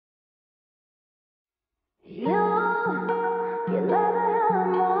You, you love it how I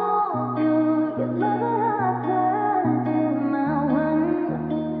move you. You love it how I turn to my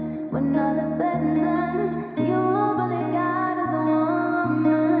one. When all is said and done, you believe God is a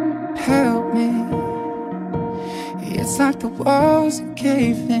woman. Help me, it's like the walls are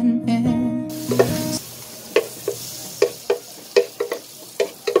caving in.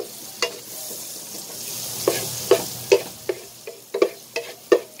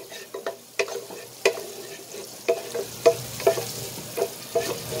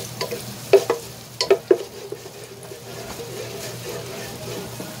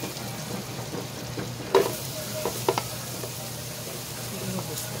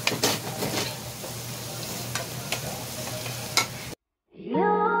 You,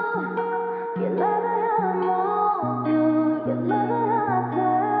 you love it how I move you. You love it how I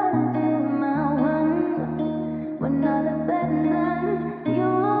turn to my one. When all is said and done,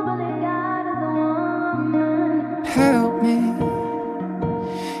 you believe God is a woman. Help me,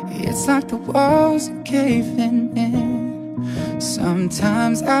 it's like the walls are caving in.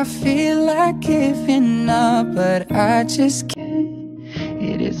 Sometimes I feel like giving up, but I just can't.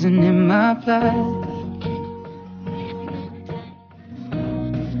 It isn't in my blood.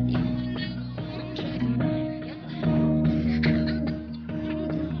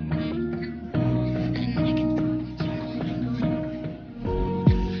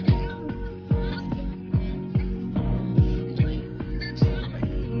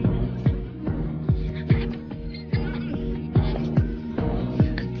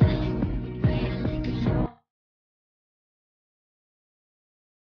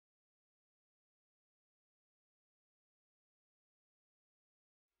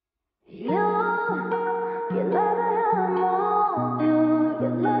 You, you love it how I move you.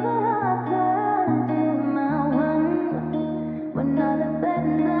 You love it how I turn to my one. When all is said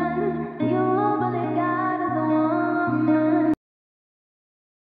and done, you believe God is a woman.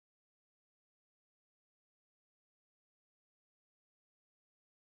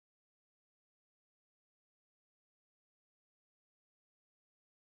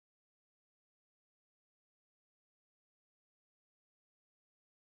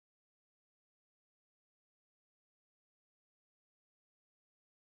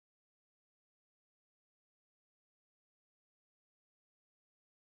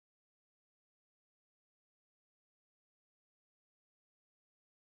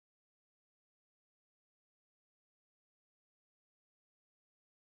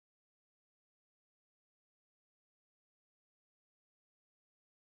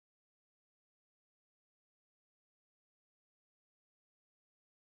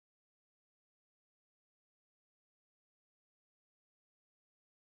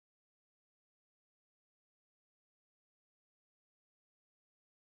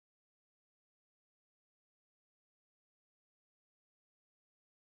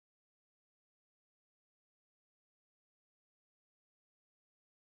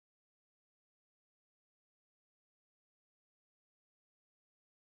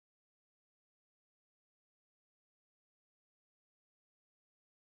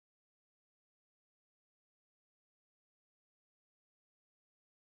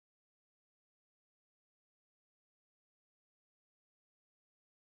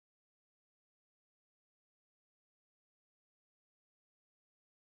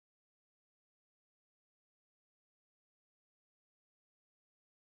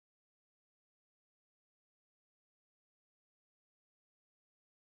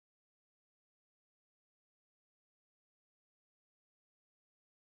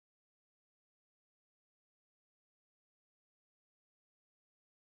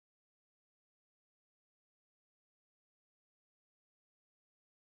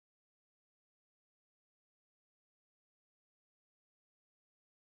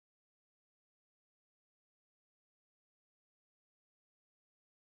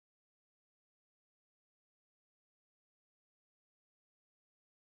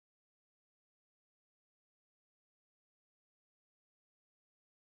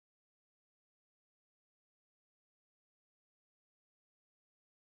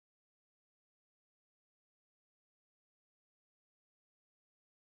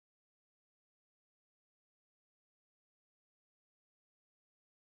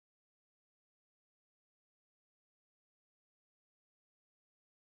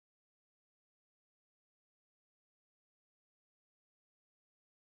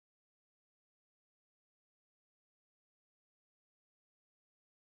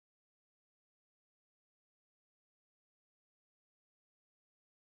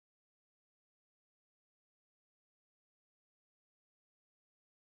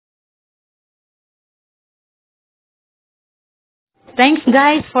 Thanks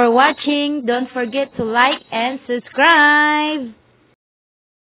guys for watching. Don't forget to like and subscribe.